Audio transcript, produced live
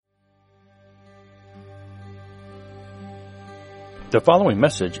The following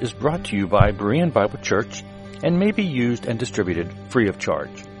message is brought to you by Berean Bible Church and may be used and distributed free of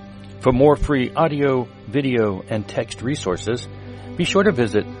charge. For more free audio, video, and text resources, be sure to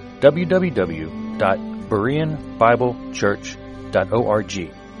visit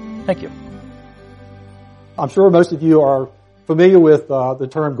www.bereanbiblechurch.org. Thank you. I'm sure most of you are familiar with the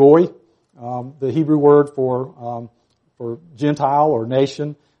term goy, the Hebrew word for Gentile or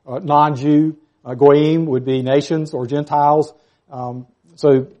nation, non-Jew. Goyim would be nations or Gentiles.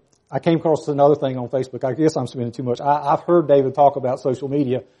 So I came across another thing on Facebook. I guess I'm spending too much. I've heard David talk about social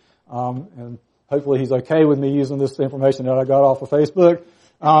media, and hopefully he's okay with me using this information that I got off of Facebook.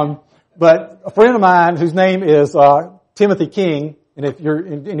 But a friend of mine whose name is Timothy King, and if you're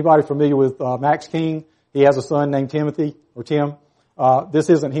anybody familiar with Max King, he has a son named Timothy or Tim. This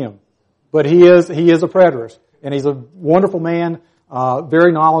isn't him, but he is a preterist, and he's a wonderful man,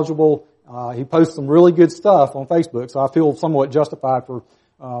 very knowledgeable. He posts some really good stuff on Facebook, so I feel somewhat justified for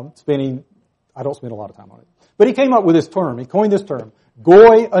spending. I don't spend a lot of time on it, but he came up with this term. He coined this term,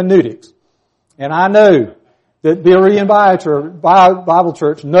 goy hermeneutics, and I know that Berean Bible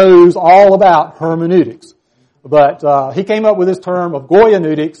Church knows all about hermeneutics, but he came up with this term of goy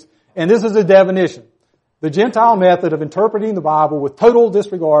hermeneutics, and this is a definition: the Gentile method of interpreting the Bible with total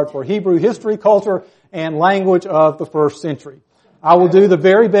disregard for Hebrew history, culture, and language of the first century. I will do the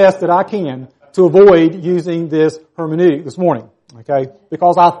very best that I can to avoid using this hermeneutic this morning, okay?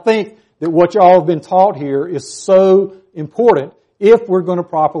 Because I think that what y'all have been taught here is so important if we're going to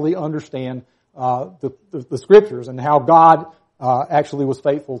properly understand the Scriptures and how God actually was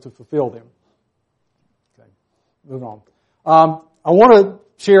faithful to fulfill them. Okay, moving on. I want to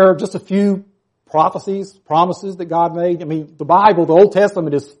share just a few promises that God made. I mean, the Bible, the Old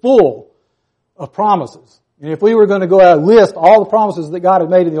Testament, is full of promises. And if we were going to go out and list all the promises that God had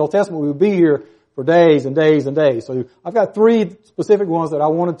made in the Old Testament, we would be here for days and days and days. So I've got three specific ones that I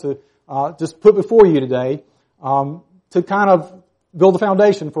wanted to just put before you today to kind of build a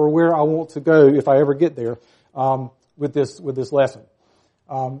foundation for where I want to go if I ever get there with this lesson.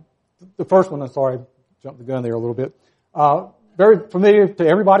 The first one, I'm sorry, I jumped the gun there a little bit. Very familiar to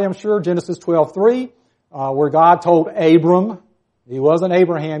everybody, I'm sure, Genesis 12:3, where God told Abram, he wasn't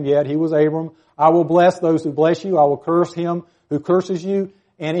Abraham yet, he was Abram, I will bless those who bless you, I will curse him who curses you,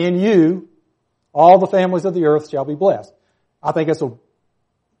 and in you all the families of the earth shall be blessed. I think it's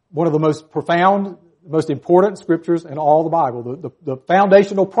one of the most profound, most important scriptures in all the Bible, the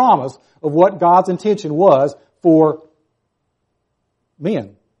foundational promise of what God's intention was for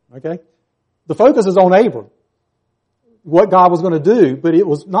men, okay? The focus is on Abram, what God was going to do, but it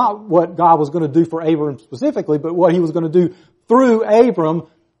was not what God was going to do for Abram specifically, but what he was going to do through Abram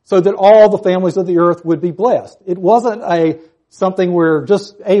so that all the families of the earth would be blessed. It wasn't something where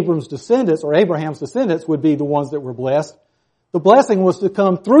just Abram's descendants or Abraham's descendants would be the ones that were blessed. The blessing was to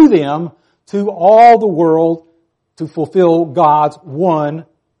come through them to all the world to fulfill God's one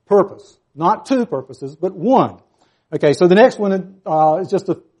purpose. Not two purposes, but one. Okay, so the next one is just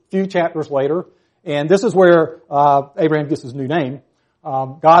a few chapters later, and this is where Abraham gets his new name.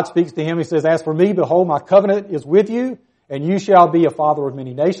 God speaks to him. He says, as for me, behold, my covenant is with you, and you shall be a father of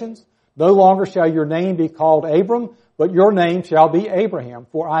many nations. No longer shall your name be called Abram, but your name shall be Abraham.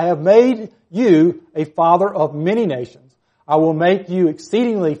 For I have made you a father of many nations. I will make you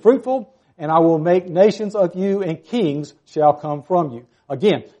exceedingly fruitful, and I will make nations of you, and kings shall come from you.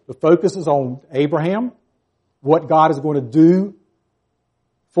 Again, the focus is on Abraham, what God is going to do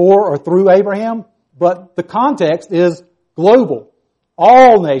for or through Abraham, but the context is global.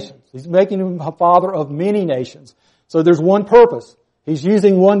 All nations. He's making him a father of many nations. So there's one purpose. He's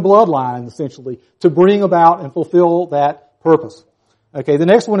using one bloodline, essentially, to bring about and fulfill that purpose. Okay, the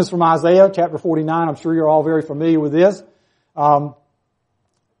next one is from Isaiah chapter 49. I'm sure you're all very familiar with this.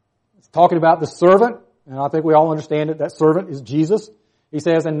 It's talking about the servant, and I think we all understand it. That servant is Jesus. He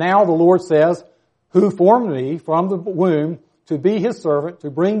says, and now the Lord says, who formed me from the womb to be his servant, to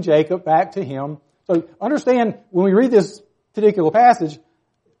bring Jacob back to him. So understand, when we read this particular passage,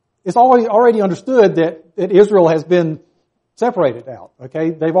 it's already understood that Israel has been separated out, okay?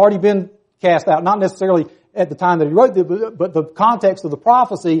 They've already been cast out, not necessarily at the time that he wrote it, but the context of the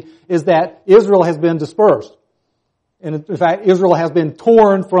prophecy is that Israel has been dispersed. And in fact, Israel has been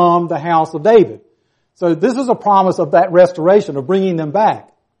torn from the house of David. So this is a promise of that restoration, of bringing them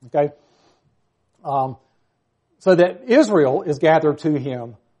back, okay? So that Israel is gathered to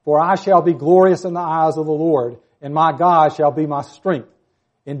him, for I shall be glorious in the eyes of the Lord, and my God shall be my strength.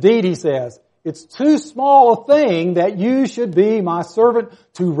 Indeed, he says, it's too small a thing that you should be my servant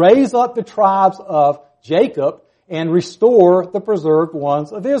to raise up the tribes of Jacob and restore the preserved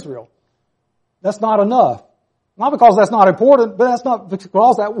ones of Israel. That's not enough. Not because that's not important, but that's not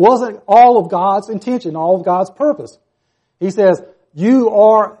because that wasn't all of God's intention, all of God's purpose. He says,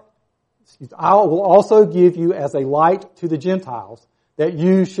 I will also give you as a light to the Gentiles, that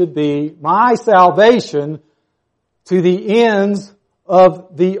you should be my salvation to the ends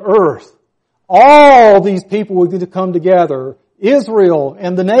of the earth. All these people were going to come together. Israel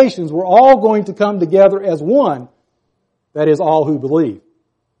and the nations were all going to come together as one. That is, all who believe.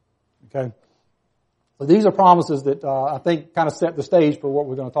 Okay? So these are promises that I think kind of set the stage for what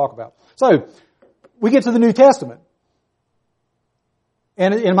we're going to talk about. So, we get to the New Testament.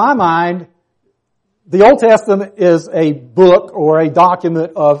 And in my mind, the Old Testament is a book or a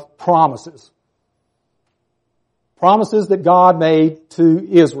document of promises. Promises that God made to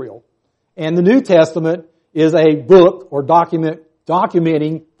Israel. And the New Testament is a book or document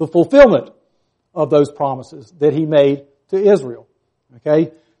documenting the fulfillment of those promises that He made to Israel.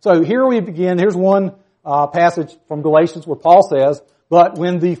 Okay? So here we begin. Here's one passage from Galatians where Paul says, "But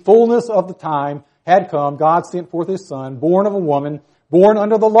when the fullness of the time had come, God sent forth His Son, born of a woman, born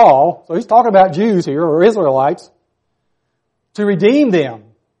under the law." So he's talking about Jews here, or Israelites, "to redeem them,"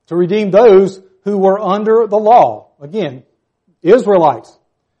 to redeem those who were under the law. Again, Israelites.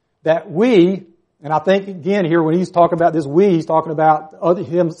 That we, and I think again here when he's talking about this we, he's talking about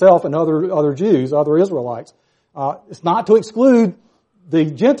himself and other Jews, other Israelites. It's not to exclude the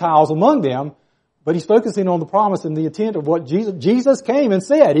Gentiles among them, but he's focusing on the promise and the intent of what Jesus came and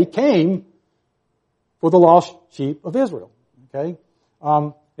said. He came for the lost sheep of Israel. Okay?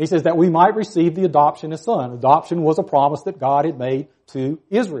 He says that we might receive the adoption as son. Adoption was a promise that God had made to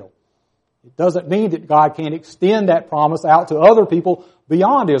Israel. It doesn't mean that God can't extend that promise out to other people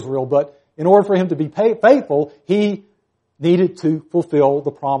beyond Israel, but in order for Him to be faithful, He needed to fulfill the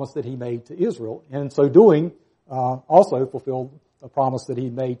promise that He made to Israel. And in so doing, also fulfilled the promise that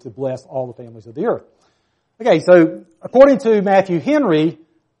He made to bless all the families of the earth. Okay, so according to Matthew Henry,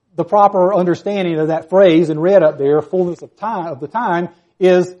 the proper understanding of that phrase and read up there, fullness of the time,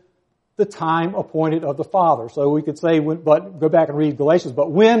 is the time appointed of the Father. So we could say, but go back and read Galatians, but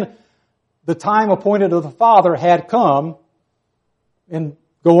when the time appointed of the Father had come, and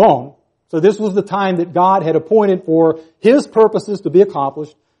go on. So this was the time that God had appointed for His purposes to be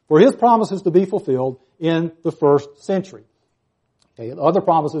accomplished, for His promises to be fulfilled in the first century. Okay, other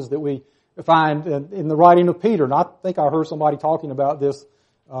promises that we find in the writing of Peter, and I think I heard somebody talking about this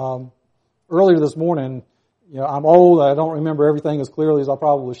earlier this morning. You know, I'm old, I don't remember everything as clearly as I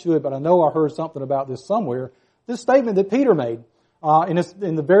probably should, but I know I heard something about this somewhere. This statement that Peter made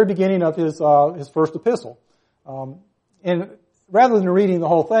in the very beginning of his first epistle. And rather than reading the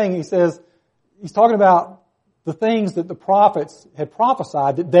whole thing, he says, he's talking about the things that the prophets had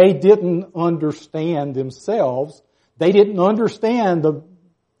prophesied that they didn't understand themselves. They didn't understand the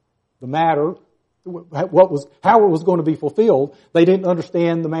matter, how it was going to be fulfilled. They didn't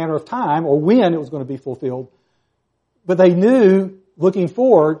understand the manner of time or when it was going to be fulfilled. But they knew, looking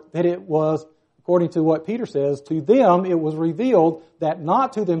forward, that it was, according to what Peter says, to them it was revealed that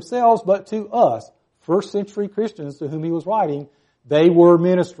not to themselves but to us, first century Christians to whom he was writing, they were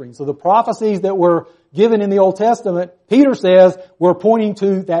ministering. So the prophecies that were given in the Old Testament, Peter says, were pointing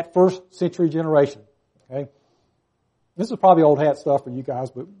to that first century generation. Okay? This is probably old hat stuff for you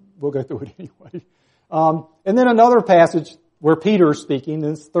guys, but we'll go through it anyway. And then another passage where Peter's speaking,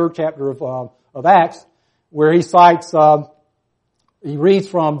 in this third chapter of Acts, where he cites, he reads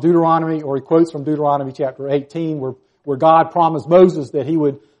from Deuteronomy, or he quotes from Deuteronomy chapter 18, where God promised Moses that he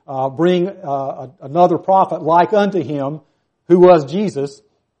would bring another prophet like unto him, who was Jesus.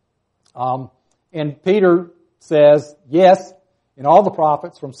 And Peter says, yes, and all the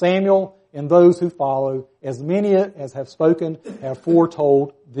prophets from Samuel and those who follow, as many as have spoken, have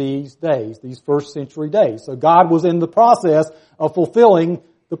foretold these days, these first century days. So God was in the process of fulfilling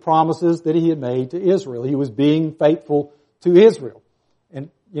the promises that He had made to Israel. He was being faithful to Israel. And,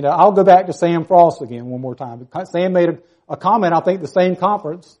 you know, I'll go back to Sam Frost again one more time. Sam made a comment, I think the same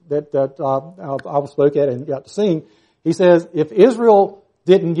conference that I spoke at and got to sing. He says, if Israel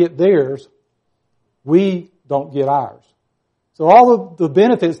didn't get theirs, we don't get ours. So all of the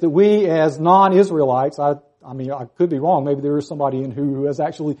benefits that we as non-Israelites, I mean, I could be wrong. Maybe there is somebody in who is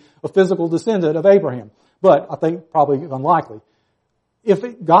actually a physical descendant of Abraham. But I think probably unlikely.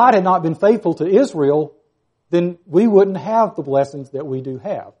 If God had not been faithful to Israel, then we wouldn't have the blessings that we do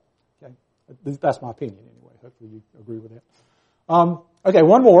have. Okay? That's my opinion anyway. Hopefully you agree with that. Okay,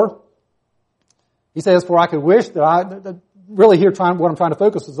 one more. He says, for I could wish that really here what I'm trying to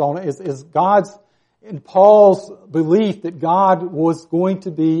focus on is God's, and Paul's belief that God was going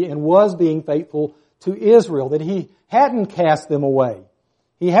to be and was being faithful to Israel, that He hadn't cast them away.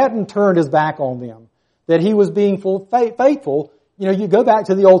 He hadn't turned His back on them. that he was being faithful. You know, you go back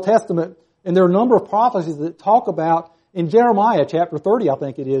to the Old Testament, and there are a number of prophecies that talk about, in Jeremiah chapter 30, I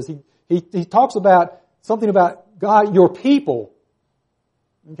think it is, he talks about something about God, your people.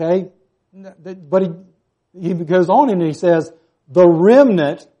 Okay? But he goes on and he says, the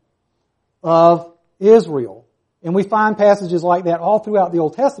remnant of Israel. And we find passages like that all throughout the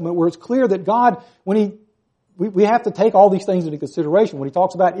Old Testament where it's clear that God, we have to take all these things into consideration. When he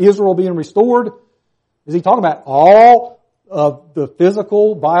talks about Israel being restored, is he talking about all of the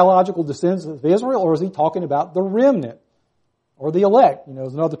physical, biological descendants of Israel, or is he talking about the remnant or the elect? You know,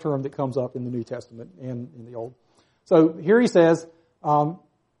 is another term that comes up in the New Testament and in the Old. So here he says, I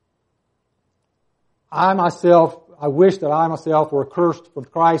wish that I myself were accursed from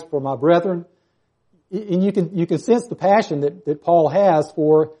Christ for my brethren. And you can sense the passion that Paul has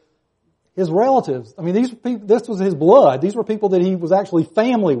for his relatives. I mean, these people, this was his blood. These were people that he was actually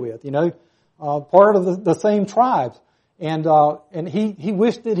family with, you know, part of the same tribes. And he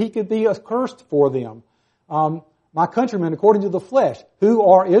wished that he could be accursed for them. My countrymen, according to the flesh, who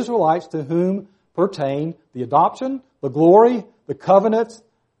are Israelites, to whom pertain the adoption, the glory, the covenants,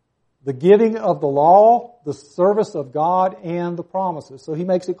 the giving of the law, the service of God, and the promises. So he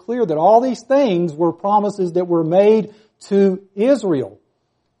makes it clear that all these things were promises that were made to Israel.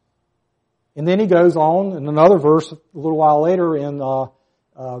 And then he goes on in another verse a little while later in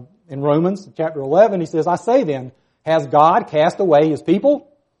Romans chapter 11. He says, I say then, has God cast away his people?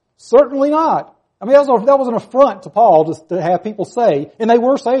 Certainly not. I mean, that was an affront to Paul to have people say, and they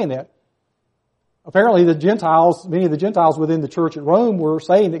were saying that. Apparently many of the Gentiles within the church at Rome were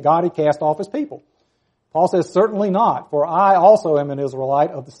saying that God had cast off his people. Paul says, certainly not, for I also am an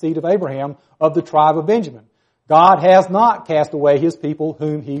Israelite of the seed of Abraham, of the tribe of Benjamin. God has not cast away his people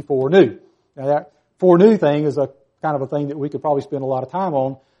whom he foreknew. Now that foreknew thing is a kind of a thing that we could probably spend a lot of time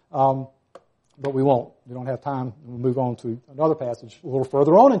on, but we won't. We don't have time. We'll move on to another passage a little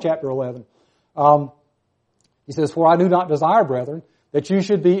further on in chapter 11. He says, for I do not desire, brethren, that you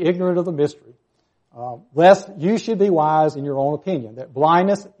should be ignorant of the mystery, lest you should be wise in your own opinion, that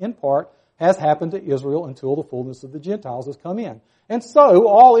blindness in part has happened to Israel until the fullness of the Gentiles has come in. And so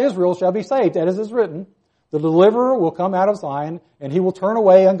all Israel shall be saved, as is written, the deliverer will come out of Zion, and he will turn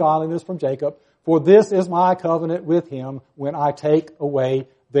away ungodliness from Jacob, for this is my covenant with him when I take away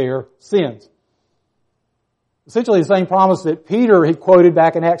their sins. Essentially the same promise that Peter had quoted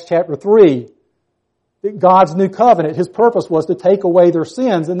back in Acts chapter 3, that God's new covenant, his purpose was to take away their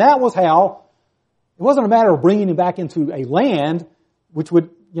sins, and that was how. It wasn't a matter of bringing them back into a land, which would,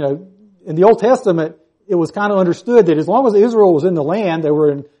 you know, in the Old Testament, it was kind of understood that as long as Israel was in the land, they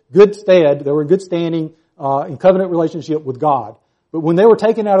were in good stead, they were in good standing, in covenant relationship with God. But when they were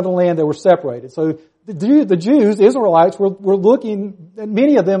taken out of the land, they were separated. So the Jews, the Israelites, were looking, and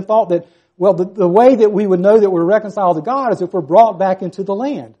many of them thought that, well, the way that we would know that we're reconciled to God is if we're brought back into the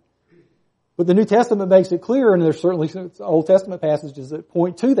land. But the New Testament makes it clear, and there's certainly Old Testament passages that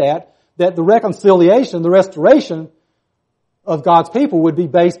point to that the reconciliation, the restoration of God's people would be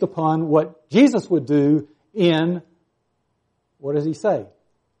based upon what Jesus would do in, what does he say?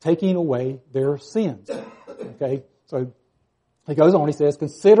 Taking away their sins. Okay? So he goes on, he says,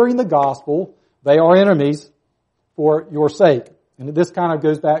 considering the gospel, they are enemies for your sake. And this kind of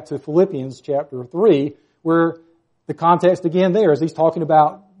goes back to Philippians chapter 3, where the context again there is he's talking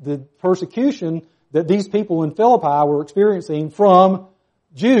about the persecution that these people in Philippi were experiencing from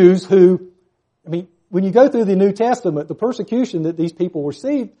Jews who, I mean, when you go through the New Testament, the persecution that these people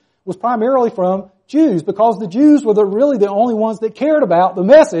received was primarily from Jews, because the Jews were really the only ones that cared about the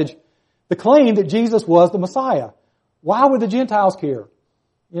message, the claim that Jesus was the Messiah. Why would the Gentiles care?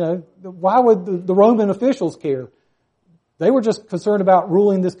 You know, why would the Roman officials care? They were just concerned about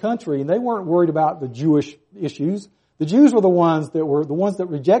ruling this country, and they weren't worried about the Jewish issues. The Jews were the ones that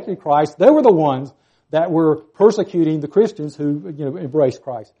rejected Christ. They were the ones that were persecuting the Christians who, you know, embraced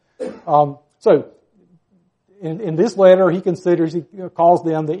Christ. So, in this letter, he calls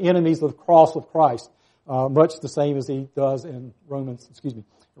them the enemies of the cross of Christ, much the same as he does in Romans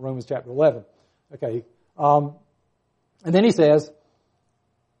chapter 11. Okay. And then he says,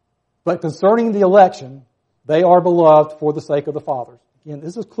 but concerning the election, they are beloved for the sake of the fathers. Again,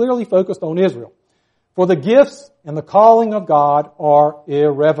 this is clearly focused on Israel. For the gifts and the calling of God are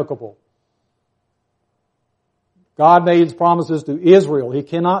irrevocable. God made his promises to Israel. He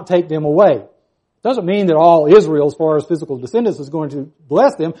cannot take them away. Doesn't mean that all Israel, as far as physical descendants, is going to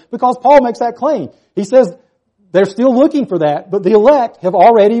bless them, because Paul makes that claim. He says they're still looking for that, but the elect have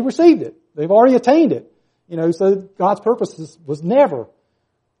already received it. They've already attained it. You know, so God's purpose was never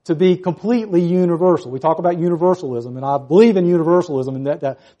to be completely universal. We talk about universalism, and I believe in universalism, and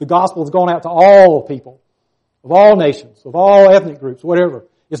that the gospel has gone out to all people, of all nations, of all ethnic groups, whatever.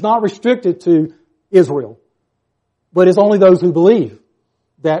 It's not restricted to Israel, but it's only those who believe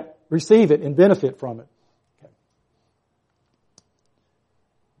that receive it and benefit from it. Okay.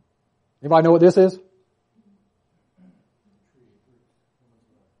 Anybody know what this is?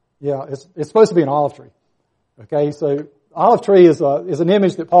 Yeah, it's supposed to be an olive tree. Okay, so olive tree is an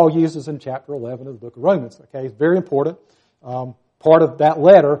image that Paul uses in chapter 11 of the book of Romans. Okay, it's very important part of that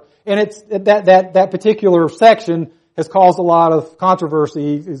letter, and it's that particular section has caused a lot of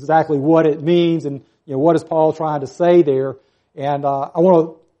controversy. Exactly what it means, and what is Paul trying to say there. And I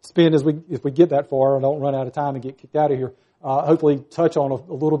want to spend if we get that far, and don't run out of time and get kicked out of here. Hopefully, touch on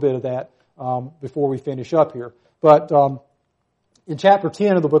a little bit of that before we finish up here. But in chapter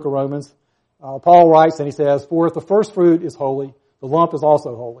 10 of the book of Romans, Paul writes and he says, "For if the first fruit is holy, the lump is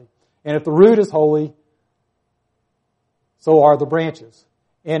also holy. And if the root is holy, so are the branches.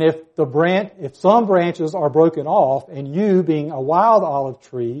 And if some branches are broken off, and you, being a wild olive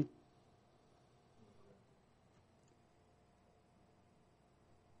tree,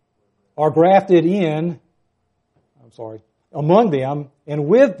 are grafted in, among them, and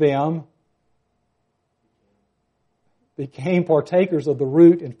with them became partakers of the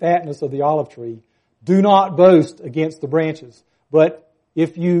root and fatness of the olive tree. Do not boast against the branches. But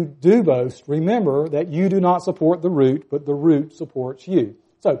if you do boast, remember that you do not support the root, but the root supports you."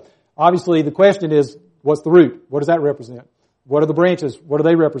 So, obviously the question is, what's the root? What does that represent? What are the branches? What do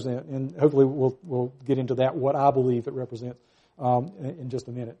they represent? And hopefully we'll get into that, what I believe it represents, in just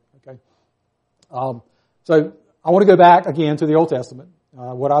a minute. Okay. So I want to go back again to the Old Testament.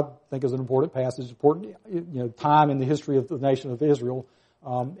 What I think is an important passage, important time in the history of the nation of Israel.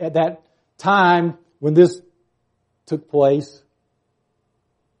 At that time when this took place,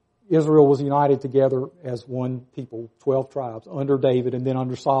 Israel was united together as one people, 12 tribes, under David and then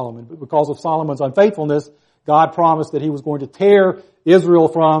under Solomon. But because of Solomon's unfaithfulness, God promised that He was going to tear Israel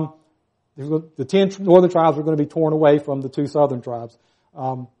from, the 10 northern tribes were going to be torn away from the 2 southern tribes.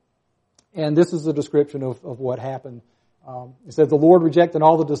 And this is a description of what happened. It says, "The Lord rejected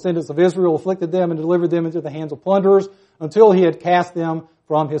all the descendants of Israel, afflicted them, and delivered them into the hands of plunderers, until He had cast them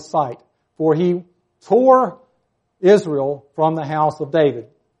from His sight. For He tore Israel from the house of David."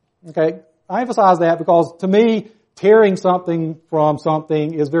 Okay, I emphasize that because to me, tearing something from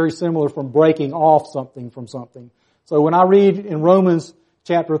something is very similar from breaking off something from something. So when I read in Romans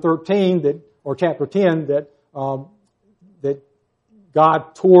chapter 13 or chapter 10 that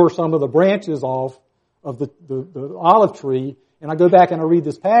God tore some of the branches off of the olive tree, and I go back and I read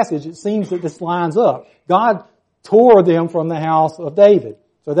this passage, it seems that this lines up. God tore them from the house of David.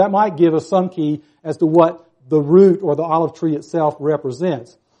 So that might give us some key as to what the root or the olive tree itself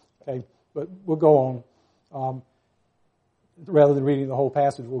represents. Okay, but we'll go on. Rather than reading the whole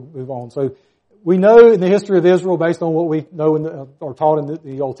passage, we'll move on. So we know in the history of Israel, based on what we know or taught in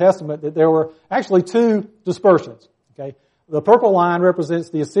the Old Testament, that there were actually 2 dispersions. Okay, the purple line represents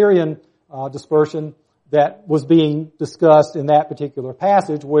the Assyrian dispersion that was being discussed in that particular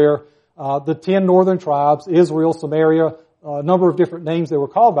passage, where the 10 northern tribes, Israel, Samaria, a number of different names they were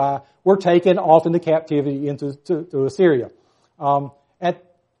called by, were taken off into captivity to Assyria. At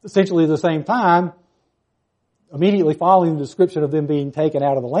essentially the same time, immediately following the description of them being taken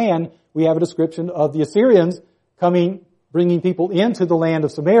out of the land, we have a description of the Assyrians bringing people into the land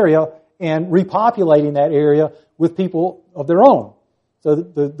of Samaria and repopulating that area with people of their own. So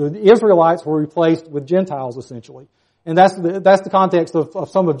the Israelites were replaced with Gentiles, essentially. And that's the context of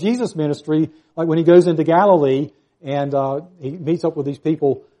some of Jesus' ministry, like when He goes into Galilee and He meets up with these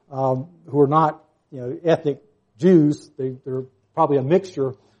people who are not ethnic Jews. They're probably a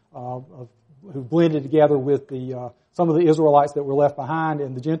mixture who blended together with some of the Israelites that were left behind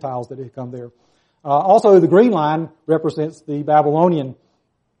and the Gentiles that had come there. Also, the green line represents the Babylonian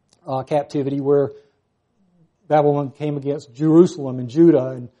captivity, where Babylon came against Jerusalem and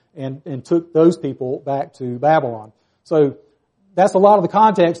Judah and took those people back to Babylon. So that's a lot of the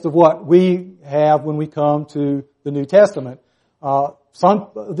context of what we have when we come to the New Testament. Some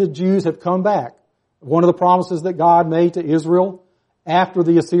of the Jews have come back. One of the promises that God made to Israel after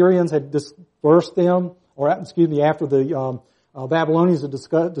the Assyrians had dispersed them, after the Babylonians had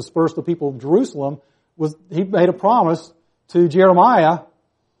dispersed the people of Jerusalem, He made a promise to Jeremiah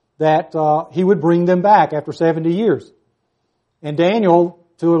that He would bring them back after 70 years. And Daniel,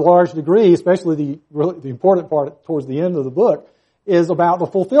 to a large degree, especially the important part towards the end of the book, is about the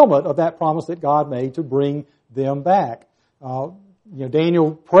fulfillment of that promise that God made to bring them back.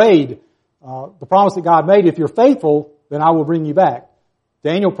 Daniel prayed, the promise that God made, if you're faithful, then I will bring you back.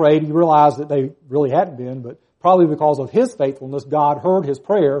 Daniel prayed, he realized that they really hadn't been, but probably because of his faithfulness, God heard his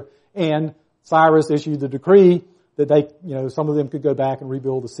prayer, and Cyrus issued the decree that they, some of them could go back and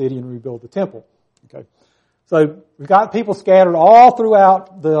rebuild the city and rebuild the temple. Okay. So we've got people scattered all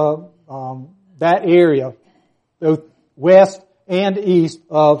throughout that area, both west and east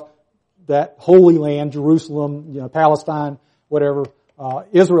of that holy land, Jerusalem, Palestine, whatever,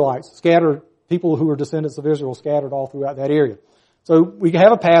 Israelites scattered, people who were descendants of Israel scattered all throughout that area. So we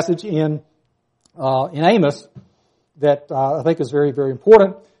have a passage in Amos that I think is very, very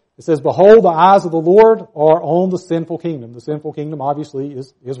important. It says, "Behold, the eyes of the Lord are on the sinful kingdom." The sinful kingdom obviously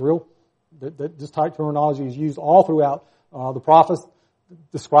is Israel. This type of terminology is used all throughout the prophets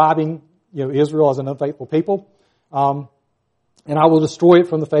describing Israel as an unfaithful people. And I will destroy it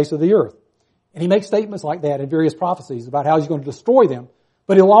from the face of the earth. And he makes statements like that in various prophecies about how he's going to destroy them.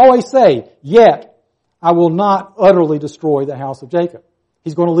 But he'll always say, "Yet I will not utterly destroy the house of Jacob."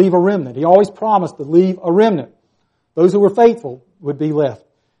 He's going to leave a remnant. He always promised to leave a remnant. Those who were faithful would be left,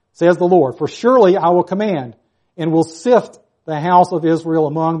 says the Lord. "For surely I will command and will sift the house of Israel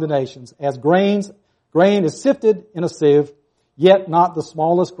among the nations. As grain is sifted in a sieve, yet not the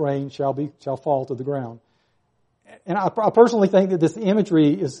smallest grain shall fall to the ground." And I personally think that this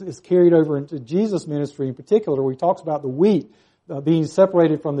imagery is carried over into Jesus' ministry in particular, where he talks about the wheat being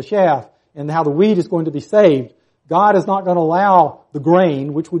separated from the chaff and how the wheat is going to be saved. God is not going to allow the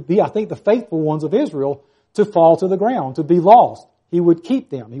grain, which would be, I think, the faithful ones of Israel, to fall to the ground, to be lost. He would keep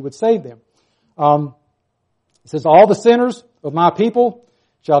them. He would save them. It says, "All the sinners of my people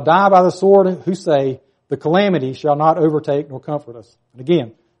shall die by the sword who say, the calamity shall not overtake nor comfort us." And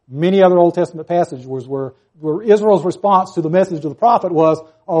again, many other Old Testament passages where Israel's response to the message of the prophet was,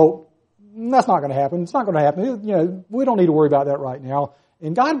 "Oh, that's not going to happen. It's not going to happen. We don't need to worry about that right now."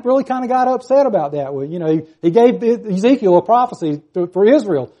 And God really kind of got upset about that. He gave Ezekiel a prophecy for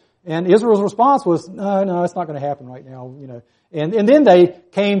Israel, and Israel's response was, "No, it's not going to happen right now." And then they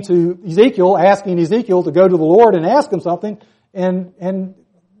came to Ezekiel, asking Ezekiel to go to the Lord and ask him something, and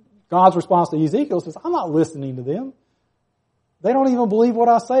God's response to Ezekiel says, "I'm not listening to them. They don't even believe what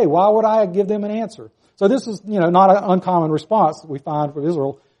I say. Why would I give them an answer?" So this is, not an uncommon response that we find from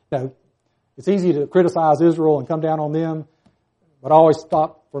Israel. It's easy to criticize Israel and come down on them, but I always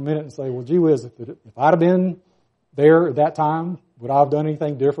stop for a minute and say, well, gee whiz, if I'd have been there at that time, would I have done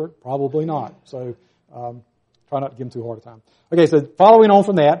anything different? Probably not. So try not to give them too hard a time. Okay, so following on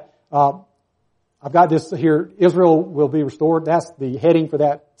from that, I've got this here, Israel will be restored. That's the heading for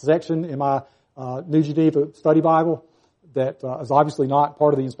that section in my New Geneva Study Bible that is obviously not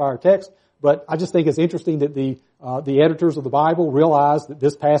part of the inspired text. But I just think it's interesting that the editors of the Bible realize that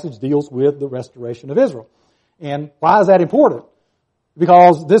this passage deals with the restoration of Israel. And why is that important?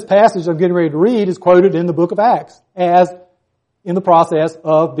 Because this passage I'm getting ready to read is quoted in the book of Acts as in the process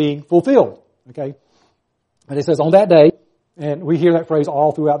of being fulfilled. Okay? And it says, on that day, and we hear that phrase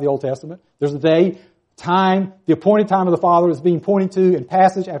all throughout the Old Testament, there's a day, time, the appointed time of the Father is being pointed to in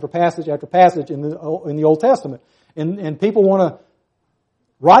passage after passage after passage in the Old Testament. And people want to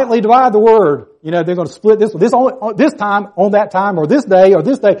rightly divide the word. They're going to split this time, on that time, or this day, or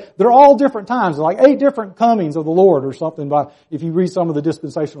this day. They're all different times. They're like 8 different comings of the Lord or something if you read some of the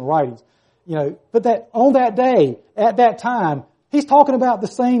dispensational writings. But that on that day, at that time, he's talking about the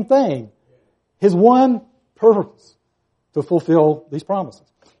same thing. His one purpose to fulfill these promises.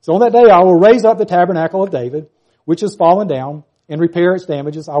 So on that day, I will raise up the tabernacle of David, which has fallen down, and repair its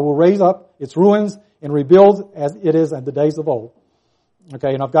damages. I will raise up its ruins and rebuild as it is in the days of old.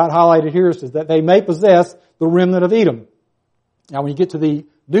 Okay, and I've got highlighted here says that they may possess the remnant of Edom. Now, when you get to the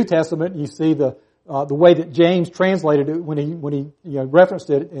New Testament, you see the way that James translated it when he referenced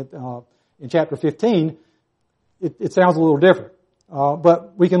it in chapter 15. It sounds a little different,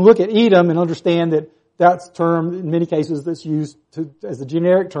 but we can look at Edom and understand that that's a term in many cases that's used as a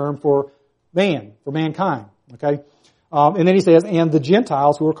generic term for mankind. Okay, and then he says, "And the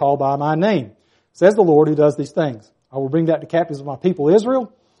Gentiles who are called by my name," says the Lord who does these things. "I will bring back the captives of my people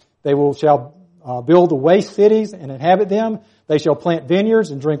Israel. They shall build the waste cities and inhabit them. They shall plant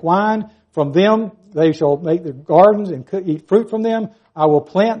vineyards and drink wine. From them they shall make their gardens and eat fruit from them. I will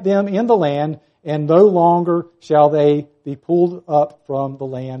plant them in the land, and no longer shall they be pulled up from the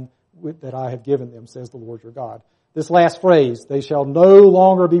land that I have given them, says the Lord your God." This last phrase, they shall no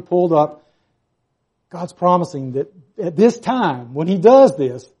longer be pulled up. God's promising that at this time, when he does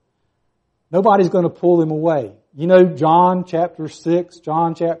this, nobody's going to pull them away. John chapter 6,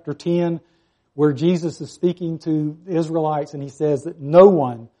 John chapter 10, where Jesus is speaking to the Israelites and he says that no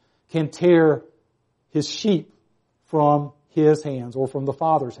one can tear his sheep from his hands or from the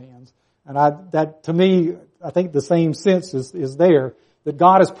Father's hands. And that, to me, I think the same sense is there, that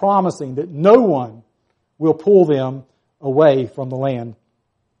God is promising that no one will pull them away from the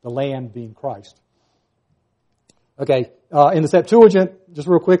land being Christ. Okay, in the Septuagint, just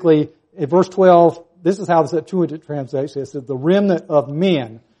real quickly, in verse 12, this is how the Septuagint translates it. It says, the remnant of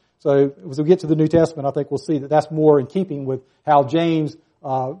men. So as we get to the New Testament, I think we'll see that that's more in keeping with how James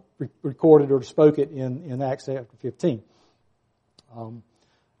recorded or spoke it in Acts chapter 15. All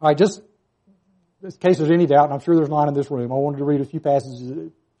right, just in case there's any doubt, and I'm sure there's not in this room, I wanted to read a few passages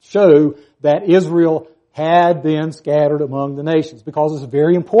that show that Israel had been scattered among the nations, because it's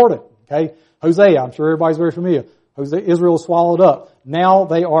very important. Okay, Hosea, I'm sure everybody's very familiar. Israel is swallowed up. Now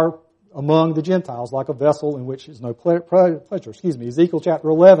they are among the Gentiles, like a vessel in which is no pleasure. Ezekiel chapter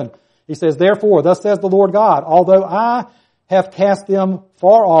 11, he says, therefore, thus says the Lord God, although I have cast them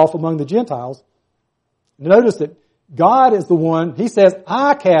far off among the Gentiles. Notice that God is the one, he says,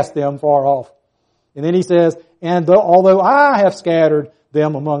 I cast them far off. And then he says, although I have scattered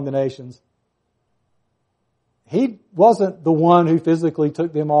them among the nations. He wasn't the one who physically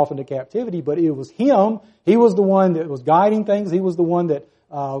took them off into captivity, but it was him. He was the one that was guiding things. He was the one that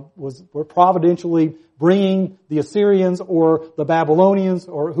were providentially bringing the Assyrians or the Babylonians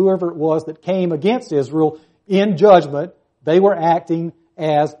or whoever it was that came against Israel in judgment. They were acting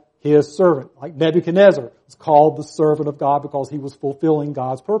as his servant. Like Nebuchadnezzar was called the servant of God because he was fulfilling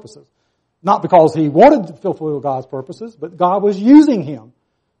God's purposes. Not because he wanted to fulfill God's purposes, but God was using him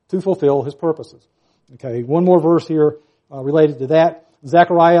to fulfill his purposes. Okay, one more verse here related to that.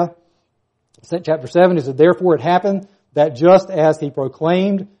 Zechariah chapter 7, it said, therefore it happened that just as he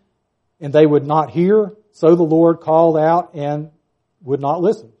proclaimed and they would not hear, so the Lord called out and would not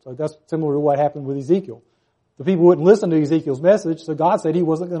listen. So that's similar to what happened with Ezekiel. The people wouldn't listen to Ezekiel's message, so God said he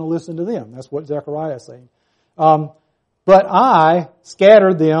wasn't going to listen to them. That's what Zechariah is saying. But I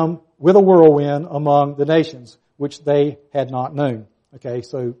scattered them with a whirlwind among the nations, which they had not known. Okay,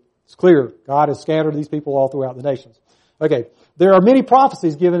 so it's clear. God has scattered these people all throughout the nations. Okay, there are many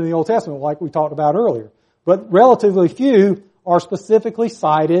prophecies given in the Old Testament, like we talked about earlier, but relatively few are specifically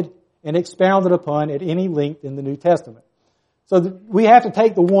cited and expounded upon at any length in the New Testament. So we have to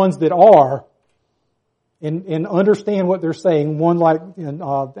take the ones that are and understand what they're saying. One, like in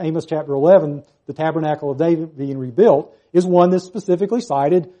Amos chapter 11, the tabernacle of David being rebuilt, is one that's specifically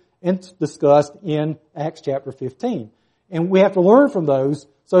cited and discussed in Acts chapter 15. And we have to learn from those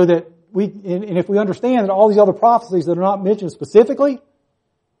so that and if we understand that all these other prophecies that are not mentioned specifically,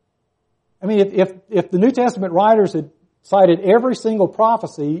 I mean, if the New Testament writers had cited every single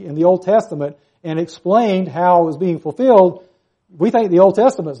prophecy in the Old Testament and explained how it was being fulfilled, we think the Old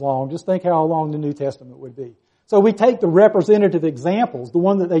Testament's long. Just think how long the New Testament would be. So we take the representative examples, the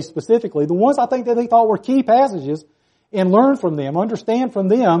one that they specifically, the ones I think that they thought were key passages, and learn from them, understand from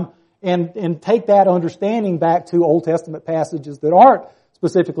them, and take that understanding back to Old Testament passages that aren't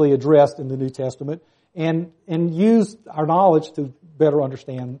specifically addressed in the New Testament, and use our knowledge to better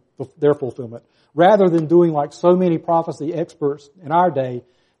understand their fulfillment. Rather than doing like so many prophecy experts in our day,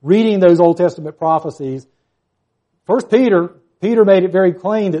 reading those Old Testament prophecies. First Peter made it very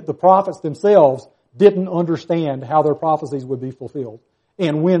plain that the prophets themselves didn't understand how their prophecies would be fulfilled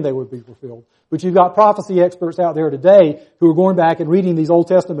and when they would be fulfilled. But you've got prophecy experts out there today who are going back and reading these Old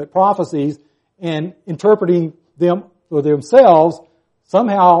Testament prophecies and interpreting them for themselves,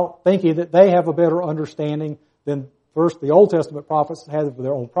 somehow thinking that they have a better understanding than first the Old Testament prophets had for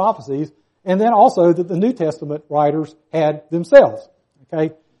their own prophecies, and then also that the New Testament writers had themselves.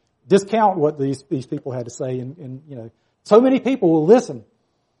 Okay? Discount what these people had to say, and you know, so many people will listen.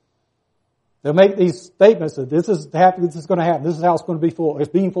 They'll make these statements that this is happening, this is going to happen, this is how it's going to be full. It's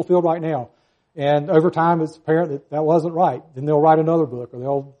being fulfilled right now. And over time it's apparent that wasn't right. Then they'll write another book, or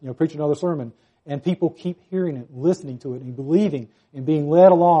they'll preach another sermon. And people keep hearing it, listening to it, and believing, and being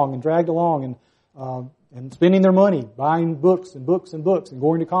led along and dragged along, and spending their money, buying books and books and books, and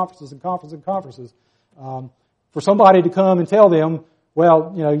going to conferences and conferences and conferences. For somebody to come and tell them,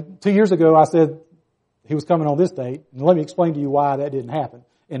 well, 2 years ago I said he was coming on this date, and let me explain to you why that didn't happen.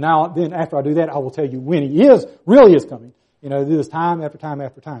 And now, then after I do that, I will tell you when he really is coming. Do this time after time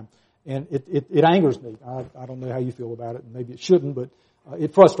after time. And it angers me. I don't know how you feel about it, and maybe it shouldn't, but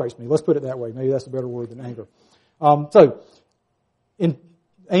it frustrates me. Let's put it that way. Maybe that's a better word than anger. So, in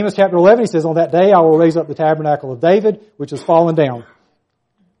Amos chapter 11, he says, on that day I will raise up the tabernacle of David, which has fallen down.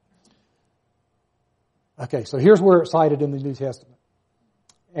 Okay, so here's where it's cited in the New Testament.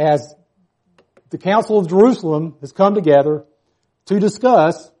 As the Council of Jerusalem has come together to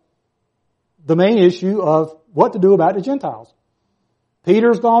discuss the main issue of what to do about the Gentiles.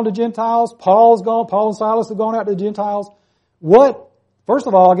 Peter's gone to Gentiles. Paul's gone. Paul and Silas have gone out to the Gentiles. First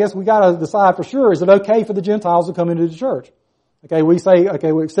of all, I guess we got to decide for sure, is it okay for the Gentiles to come into the church? Okay, we say,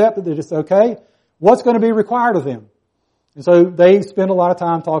 okay, we accept that it's okay. What's going to be required of them? And so they spend a lot of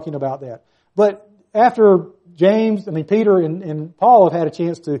time talking about that. But after Peter and Paul have had a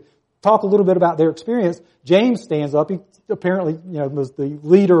chance to talk a little bit about their experience, James stands up. He apparently, was the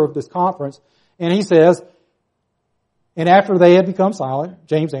leader of this conference. And he says, and after they had become silent,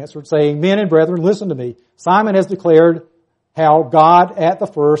 James answered, saying, "Men and brethren, listen to me. Simon has declared how God at the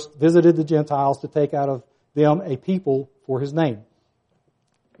first visited the Gentiles to take out of them a people for his name."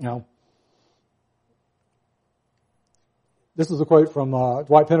 Now, this is a quote from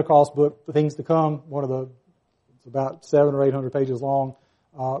Dwight Pentecost book, The Things to Come, it's about 700 or 800 pages long,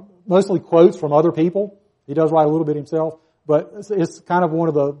 mostly quotes from other people. He does write a little bit himself, but it's kind of one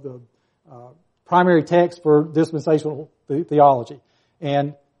of the primary texts for dispensational theology.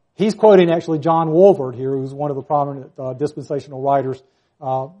 And he's quoting actually John Walvoord here, who's one of the prominent dispensational writers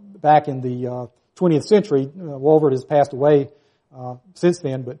back in the 20th century. Walvoord has passed away since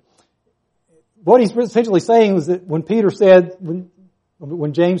then, but what he's essentially saying is that when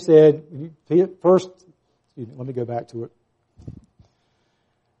James said, let me go back to it.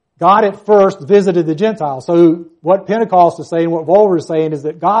 God at first visited the Gentiles. So what Pentecost is saying, what Walvoord is saying is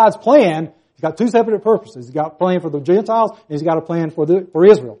that God's plan, he's got two separate purposes. He's got a plan for the Gentiles and he's got a plan for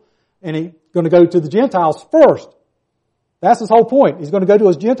Israel. And he's going to go to the Gentiles first. That's his whole point. He's going to go to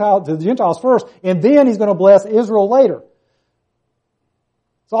the Gentiles first, and then he's going to bless Israel later.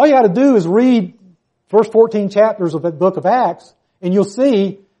 So all you got to do is read first 14 chapters of the book of Acts, and you'll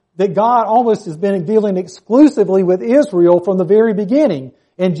see that God almost has been dealing exclusively with Israel from the very beginning.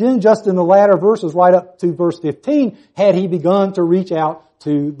 And then just in the latter verses, right up to verse 15, had he begun to reach out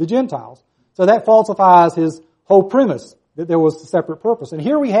to the Gentiles. So that falsifies his whole premise that there was a separate purpose. And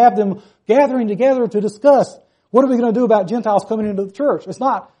here we have them gathering together to discuss, what are we going to do about Gentiles coming into the church? It's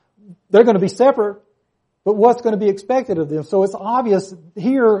not, they're going to be separate, but what's going to be expected of them? So it's obvious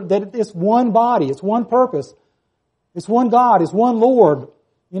here that it's one body, it's one purpose, it's one God, it's one Lord,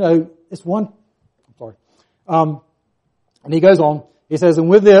 it's one, and he goes on, he says, "And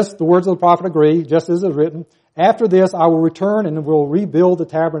with this, the words of the prophet agree, just as it is written, after this I will return and will rebuild the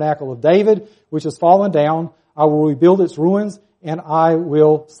tabernacle of David, which has fallen down. I will rebuild its ruins and I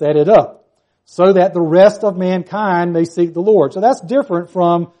will set it up, so that the rest of mankind may seek the Lord." So that's different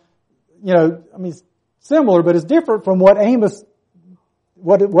from, similar, but it's different from what Amos,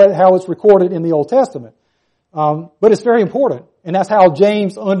 how it's recorded in the Old Testament. But it's very important. And that's how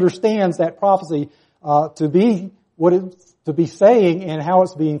James understands that prophecy, to be what it's to be saying and how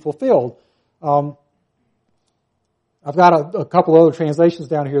it's being fulfilled. I've got a couple other translations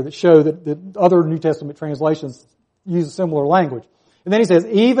down here that show that other New Testament translations use a similar language. And then he says,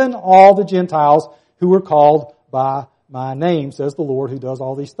 "Even all the Gentiles who were called by my name, says the Lord, who does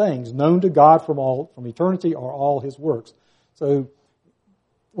all these things. Known to God from eternity are all his works." So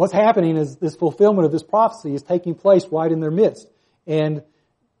what's happening is this fulfillment of this prophecy is taking place right in their midst. And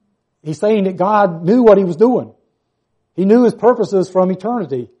he's saying that God knew what he was doing. He knew his purposes from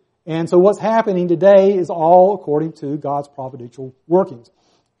eternity. And so what's happening today is all according to God's providential workings.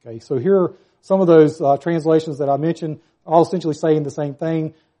 Okay, so here are some of those translations that I mentioned, all essentially saying the same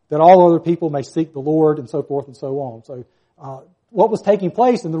thing, that all other people may seek the Lord, and so forth and so on. So what was taking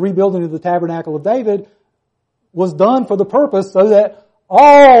place in the rebuilding of the tabernacle of David was done for the purpose so that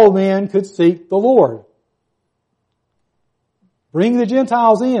all men could seek the Lord. Bring the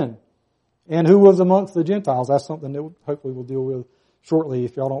Gentiles in. And who was amongst the Gentiles? That's something that hopefully we'll deal with shortly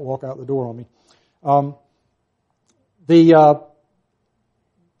if y'all don't walk out the door on me. The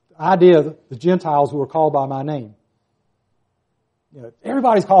idea that the Gentiles who are called by my name.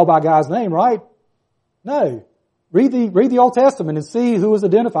 Everybody's called by God's name, right? No. Read the Old Testament and see who is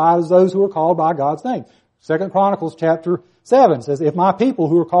identified as those who are called by God's name. 2 Chronicles chapter 7 says, "If my people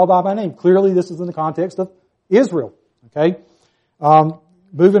who are called by my name," clearly this is in the context of Israel. Okay?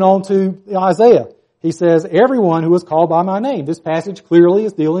 Moving on to Isaiah. He says, "Everyone who is called by my name." This passage clearly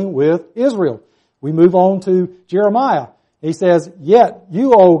is dealing with Israel. We move on to Jeremiah. He says, "Yet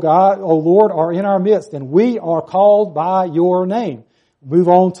you, O God, O Lord, are in our midst, and we are called by your name." Move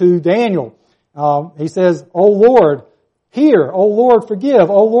on to Daniel. He says, "O Lord, hear. O Lord,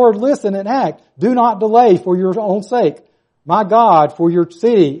 forgive. O Lord, listen and act. Do not delay for your own sake. My God, for your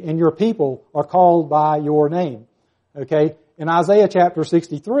city and your people are called by your name." Okay? In Isaiah chapter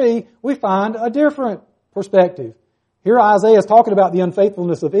 63, we find a different perspective. Here Isaiah is talking about the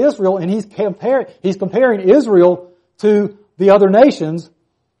unfaithfulness of Israel, and he's comparing Israel to the other nations.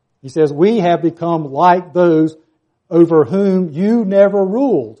 He says, "We have become like those over whom you never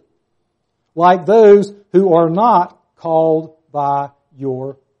ruled, like those who are not called by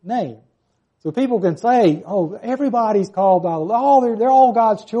your name." So people can say, oh, everybody's called by the law. They're all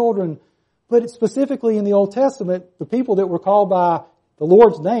God's children. But specifically in the Old Testament, the people that were called by the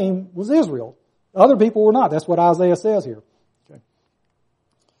Lord's name was Israel. Other people were not. That's what Isaiah says here. Okay.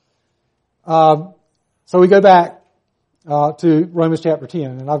 So we go back to Romans chapter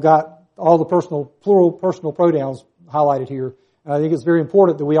 10, and I've got all the plural personal pronouns highlighted here. And I think it's very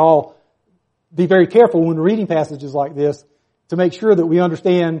important that we all be very careful when we're reading passages like this to make sure that we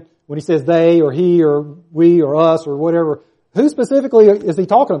understand when he says they or he or we or us or whatever, who specifically is he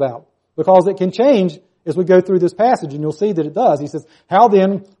talking about? Because it can change as we go through this passage, and you'll see that it does. He says, how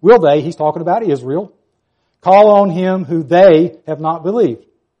then will they, he's talking about Israel, call on him who they have not believed?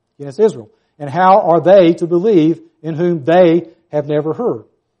 Again, it's Israel. And how are they to believe in whom they have never heard?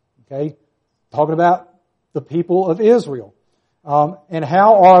 Okay, talking about the people of Israel. And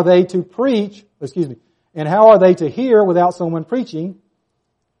how are they to and how are they to hear without someone preaching?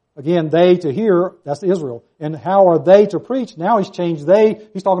 Again, they to hear, that's Israel. And how are they to preach? Now he's changed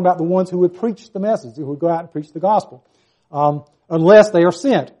he's talking about the ones who would preach the message, who would go out and preach the gospel. Unless they are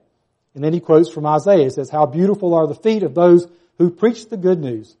sent. And then he quotes from Isaiah. He says, how beautiful are the feet of those who preach the good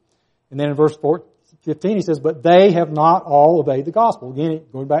news. And then in verse 15 he says, but they have not all obeyed the gospel. Again,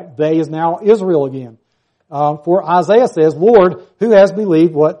 going back, they is now Israel again. For Isaiah says, Lord, who has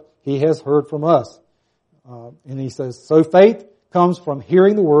believed what he has heard from us? And he says, so faith comes from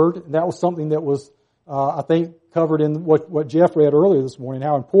hearing the word. And that was something that was, I think, covered in what Jeff read earlier this morning,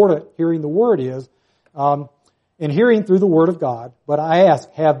 how important hearing the word is, and hearing through the word of God. But I ask,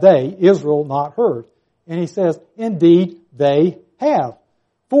 have they, Israel, not heard? And he says, indeed, they have.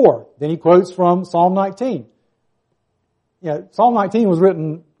 For, then he quotes from Psalm 19. Psalm 19 was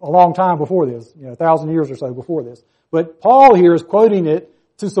written a long time before this, 1,000 years or so before this. But Paul here is quoting it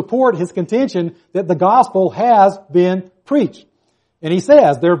to support his contention that the gospel has been preached. And he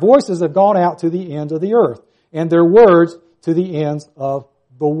says, their voices have gone out to the ends of the earth, and their words to the ends of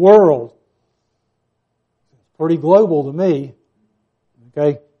the world. Pretty global to me.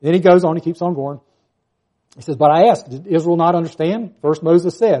 Okay. Then he goes on, he keeps on going. He says, but I ask, did Israel not understand? First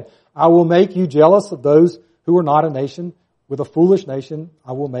Moses said, I will make you jealous of those who are not a nation. With a foolish nation,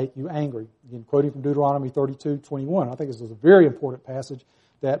 I will make you angry. Again, quoting from Deuteronomy 32:21. I think this is a very important passage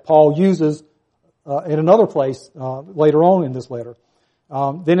that Paul uses in another place later on in this letter.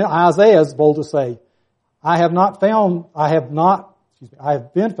 Then Isaiah is bold to say, I have been found,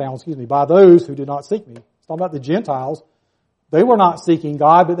 by those who did not seek me. It's talking about the Gentiles. They were not seeking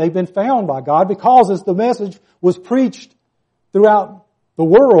God, but they've been found by God because as the message was preached throughout the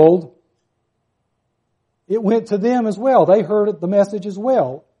world, it went to them as well. They heard the message as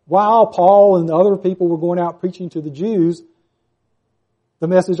well. While Paul and other people were going out preaching to the Jews, the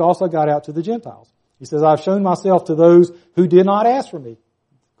message also got out to the Gentiles. He says, I've shown myself to those who did not ask for me.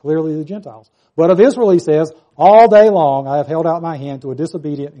 Clearly the Gentiles. But of Israel, he says, all day long I have held out my hand to a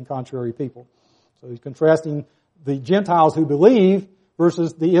disobedient and contrary people. So he's contrasting the Gentiles who believe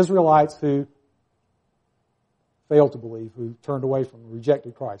versus the Israelites who failed to believe, who turned away from,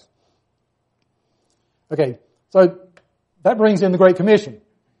 rejected Christ. Okay, so that brings in the Great Commission.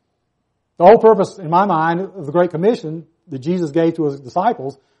 The whole purpose, in my mind, of the Great Commission that Jesus gave to his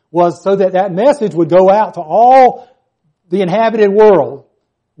disciples was so that that message would go out to all the inhabited world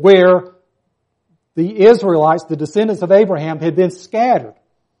where the Israelites, the descendants of Abraham, had been scattered.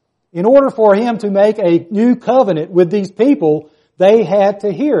 In order for him to make a new covenant with these people, they had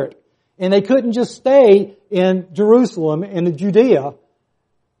to hear it. And they couldn't just stay in Jerusalem and in Judea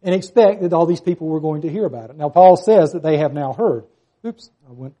and expect that all these people were going to hear about it. Now, Paul says that they have now heard. Oops,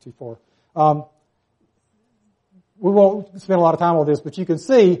 I went too far. We won't spend a lot of time on this, but you can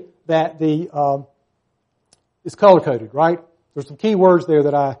see that it's color-coded, right? There's some key words there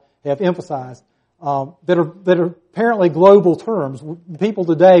that I have emphasized that are apparently global terms. People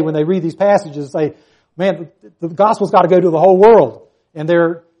today, when they read these passages, say, man, the gospel's got to go to the whole world. And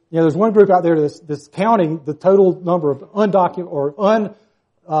there's one group out there that's counting the total number of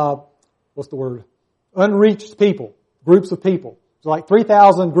unreached people, groups of people. There's like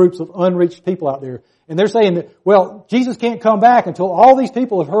 3,000 groups of unreached people out there. And they're saying that, well, Jesus can't come back until all these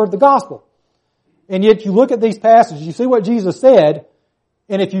people have heard the gospel. And yet you look at these passages, you see what Jesus said,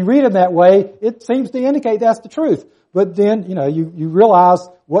 and if you read them that way, it seems to indicate that's the truth. But then, you realize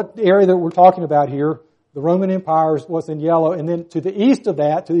what area that we're talking about here. The Roman Empire is what's in yellow. And then to the east of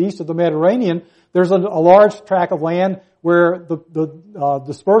that, to the east of the Mediterranean, there's a large tract of land where the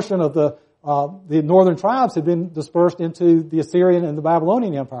dispersion of the northern tribes had been dispersed into the Assyrian and the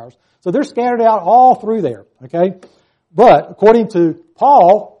Babylonian empires. So they're scattered out all through there, okay? But according to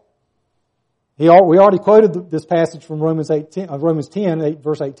Paul, We already quoted this passage from Romans 10,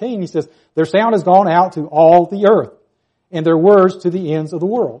 verse 18. He says, their sound has gone out to all the earth, and their words to the ends of the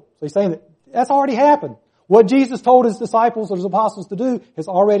world. So he's saying that that's already happened. What Jesus told his disciples or his apostles to do has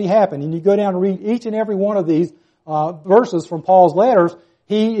already happened. And you go down and read each and every one of these verses from Paul's letters,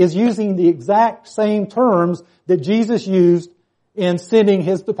 he is using the exact same terms that Jesus used in sending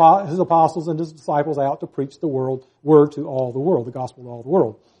his apostles and his disciples out to preach the word to all the world, the gospel to all the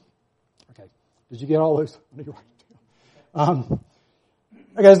world. Okay, did you get all those?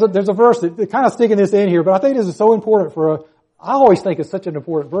 Okay, so there's a verse that kind of sticking this in here, but I think this is so important I always think it's such an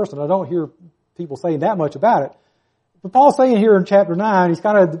important verse, and I don't hear people saying that much about it. But Paul's saying here in chapter 9, he's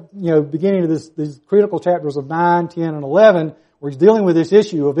kind of, beginning of these critical chapters of 9, 10, and 11, where he's dealing with this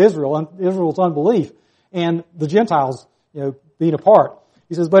issue of Israel's unbelief, and the Gentiles, being apart.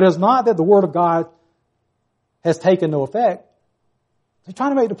 He says, but it's not that the word of God has taken no effect. He's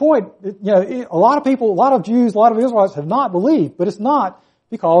trying to make the point that, a lot of people, a lot of Jews, a lot of Israelites have not believed, but it's not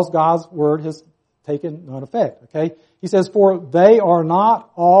because God's word has taken none effect. Okay? He says, for they are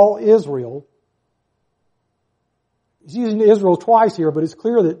not all Israel. He's using Israel twice here, but it's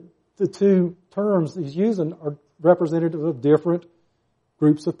clear that the two terms he's using are representative of different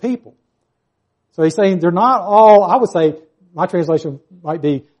groups of people. So he's saying they're not all, I would say, my translation might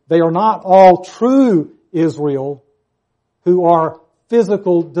be, they are not all true Israel who are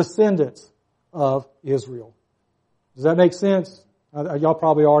physical descendants of Israel. Does that make sense? Y'all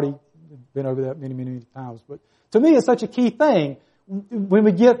probably already been over that many, many times. But to me, it's such a key thing. When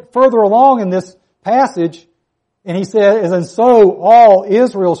we get further along in this passage, and he says, and so all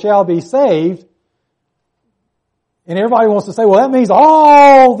Israel shall be saved, and everybody wants to say, well, that means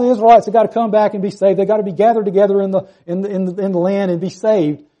all the Israelites have got to come back and be saved. They've got to be gathered together in the land and be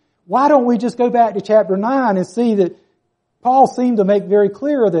saved. Why don't we just go back to chapter 9 and see that Paul seemed to make very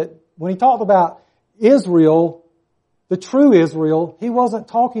clear that when he talked about Israel, the true Israel, he wasn't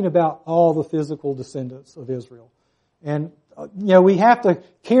talking about all the physical descendants of Israel. And, we have to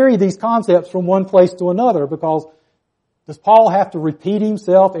carry these concepts from one place to another, because does Paul have to repeat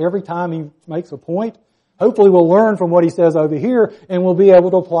himself every time he makes a point? Hopefully we'll learn from what he says over here, and we'll be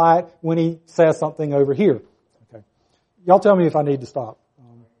able to apply it when he says something over here. Okay. Y'all tell me if I need to stop.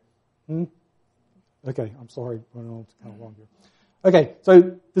 Okay, I'm sorry. Running on kind of long here. Okay,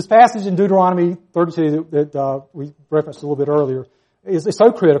 so this passage in Deuteronomy 32 that we referenced a little bit earlier is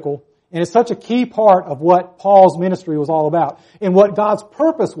so critical, and it's such a key part of what Paul's ministry was all about, and what God's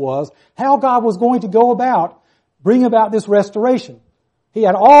purpose was, how God was going to go about, bring about this restoration. He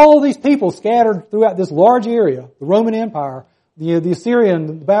had all these people scattered throughout this large area, the Roman Empire, the Assyrian,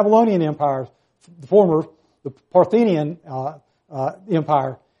 the Babylonian Empire, the Parthian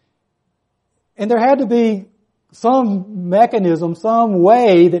Empire. And there had to be some mechanism, some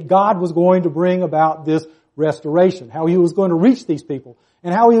way that God was going to bring about this restoration, how he was going to reach these people,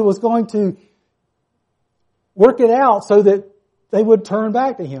 and how he was going to work it out so that they would turn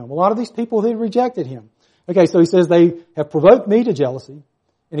back to him. A lot of these people had rejected him. Okay, so he says, they have provoked me to jealousy.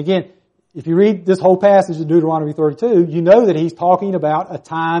 And again, if you read this whole passage in Deuteronomy 32, you know that he's talking about a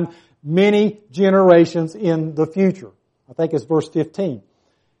time many generations in the future. I think it's verse 15.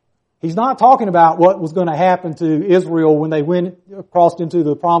 He's not talking about what was going to happen to Israel when they crossed into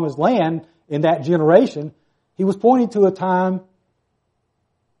the promised land in that generation. He was pointing to a time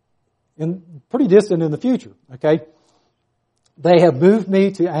pretty distant in the future. Okay? They have moved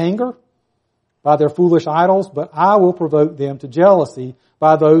me to anger by their foolish idols, but I will provoke them to jealousy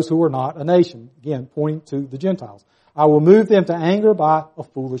by those who are not a nation. Again, pointing to the Gentiles. I will move them to anger by a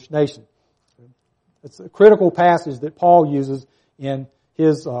foolish nation. It's a critical passage that Paul uses in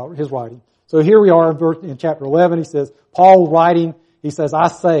his writing. So here we are in chapter 11. He says, Paul writing, he says, I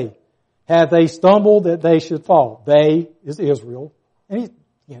say, have they stumbled that they should fall? They is Israel. And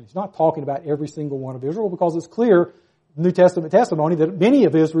he's not talking about every single one of Israel, because it's clear, New Testament testimony, that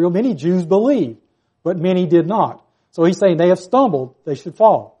many Jews believed, but many did not. So he's saying they have stumbled, they should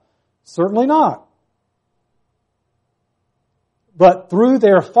fall. Certainly not. But through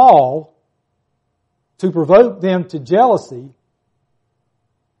their fall, to provoke them to jealousy,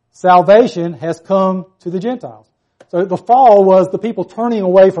 salvation has come to the Gentiles. So the fall was the people turning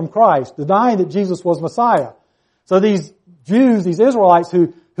away from Christ, denying that Jesus was Messiah. So these Jews, these Israelites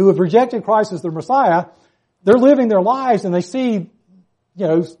who have rejected Christ as their Messiah, they're living their lives, and they see,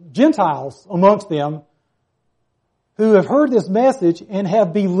 Gentiles amongst them who have heard this message and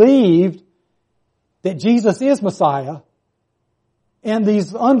have believed that Jesus is Messiah. And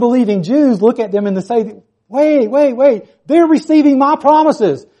these unbelieving Jews look at them and they say, wait, they're receiving my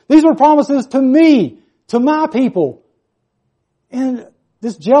promises. These were promises to me, to my people. And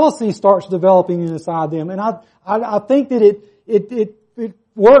this jealousy starts developing inside them. And I think that it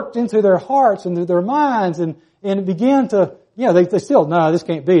worked into their hearts and their minds and it began to, they still, no, this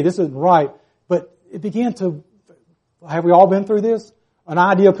can't be, this isn't right. But it began to, have we all been through this? An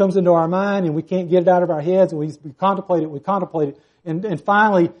idea comes into our mind and we can't get it out of our heads and we contemplate it, and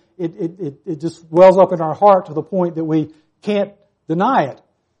finally it just wells up in our heart to the point that we can't deny it.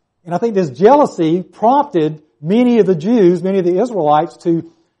 And I think this jealousy prompted many of the Jews, many of the Israelites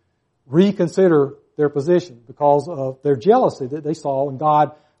to reconsider their position because of their jealousy that they saw in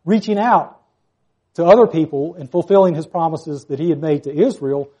God reaching out to other people and fulfilling His promises that He had made to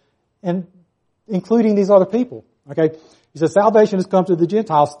Israel and including these other people. Okay? He says salvation has come to the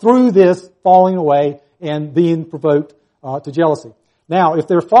Gentiles through this falling away and being provoked to jealousy. Now, if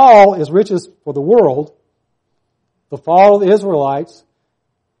their fall is riches for the world, the fall of the Israelites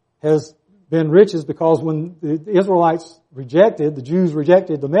has been riches because when the Israelites the Jews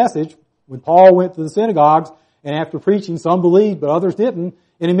rejected the message, when Paul went to the synagogues and after preaching, some believed but others didn't,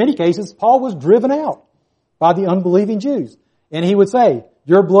 and in many cases, Paul was driven out by the unbelieving Jews. And he would say,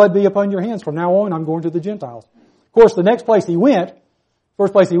 your blood be upon your hands. From now on, I'm going to the Gentiles. Of course, the next place he went,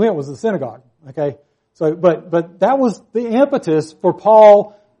 first place he went was the synagogue. Okay? So, but that was the impetus for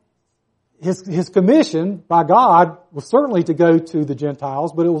Paul. His commission by God was certainly to go to the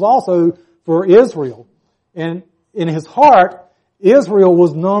Gentiles, but it was also for Israel. And in his heart, Israel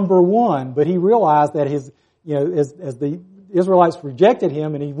was number one, but he realized that as the Israelites rejected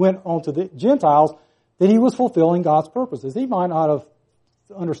him and he went on to the Gentiles, that he was fulfilling God's purposes. He might not have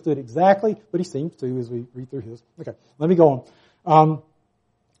understood exactly, but he seems to as we read through his. Okay, let me go on.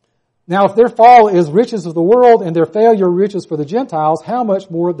 Now, if their fall is riches of the world and their failure riches for the Gentiles, how much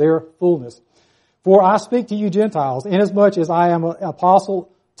more their fullness? For I speak to you Gentiles, inasmuch as I am an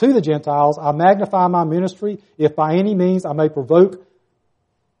apostle to the Gentiles, I magnify my ministry, if by any means I may provoke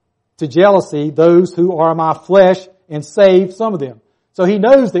to jealousy those who are my flesh and save some of them. So he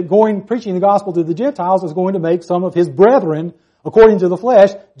knows that preaching the gospel to the Gentiles is going to make some of his brethren, according to the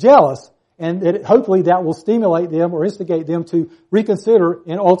flesh, jealous. And that hopefully that will stimulate them or instigate them to reconsider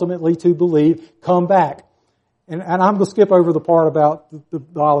and ultimately to believe, come back. And I'm going to skip over the part about the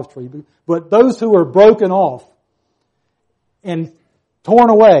olive tree. But those who are broken off and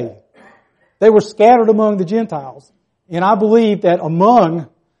torn away, they were scattered among the Gentiles. And I believe that among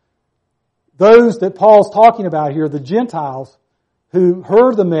those that Paul's talking about here, the Gentiles who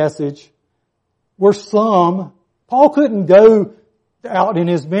heard the message, were some. Paul couldn't go out in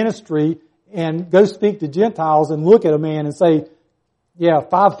his ministry and go speak to Gentiles and look at a man and say,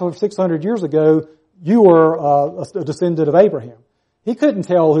 500 or 600 years ago, you were a descendant of Abraham. He couldn't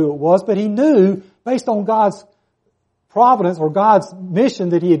tell who it was, but he knew, based on God's providence or God's mission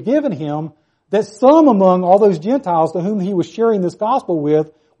that He had given him, that some among all those Gentiles to whom he was sharing this gospel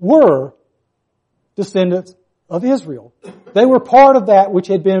with were descendants of Israel. They were part of that which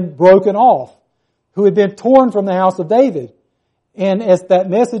had been broken off, who had been torn from the house of David. And as that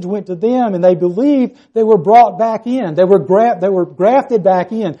message went to them and they believed, they were brought back in. They were grafted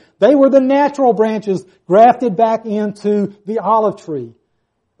back in. They were the natural branches grafted back into the olive tree.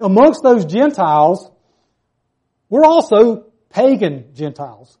 Amongst those Gentiles were also pagan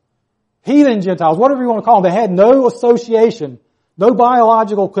Gentiles, heathen Gentiles, whatever you want to call them. They had no association, no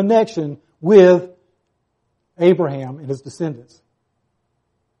biological connection with Abraham and his descendants.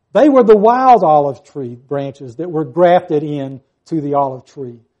 They were the wild olive tree branches that were grafted in to the olive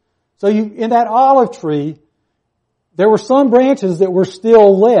tree. So in that olive tree, there were some branches that were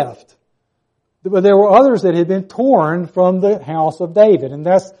still left, but there were others that had been torn from the house of David. And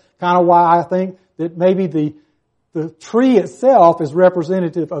that's kind of why I think that maybe the tree itself is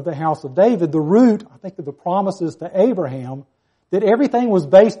representative of the house of David. The root, I think, of the promises to Abraham that everything was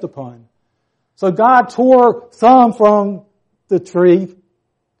based upon. So God tore some from the tree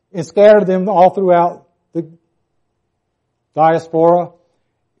and scattered them all throughout the diaspora.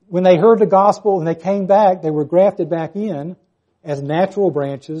 When they heard the gospel and they came back, they were grafted back in as natural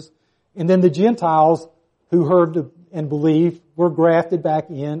branches. And then the Gentiles who heard and believed were grafted back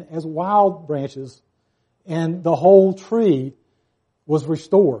in as wild branches. And the whole tree was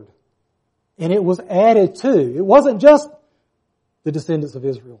restored. And it was added to. It wasn't just the descendants of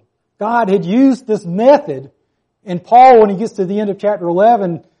Israel. God had used this method. And Paul, when he gets to the end of chapter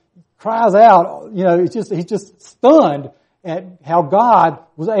 11, cries out, he's just stunned at how God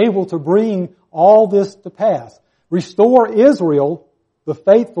was able to bring all this to pass. Restore Israel, the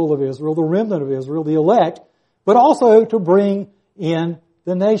faithful of Israel, the remnant of Israel, the elect, but also to bring in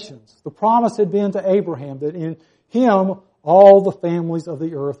the nations. The promise had been to Abraham that in him all the families of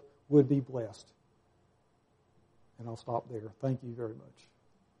the earth would be blessed. And I'll stop there. Thank you very much.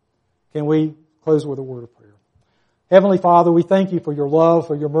 Can we close with a word of prayer? Heavenly Father, we thank you for your love,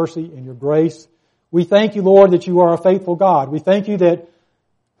 for your mercy, and your grace. We thank you, Lord, that you are a faithful God. We thank you that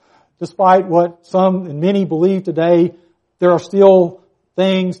despite what some and many believe today, there are still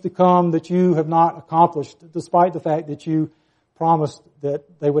things to come that you have not accomplished, despite the fact that you promised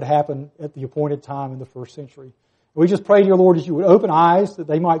that they would happen at the appointed time in the first century. We just pray, dear Lord, that you would open eyes, that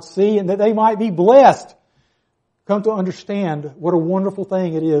they might see and that they might be blessed, come to understand what a wonderful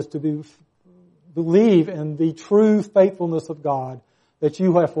thing it is to believe in the true faithfulness of God, that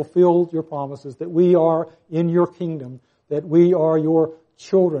you have fulfilled your promises, that we are in your kingdom, that we are your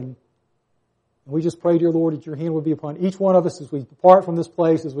children. And we just pray, dear Lord, that your hand would be upon each one of us as we depart from this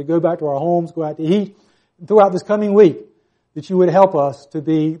place, as we go back to our homes, go out to eat, and throughout this coming week, that you would help us to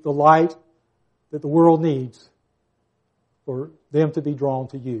be the light that the world needs for them to be drawn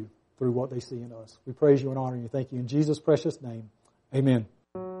to you through what they see in us. We praise you and honor you. Thank you in Jesus' precious name. Amen.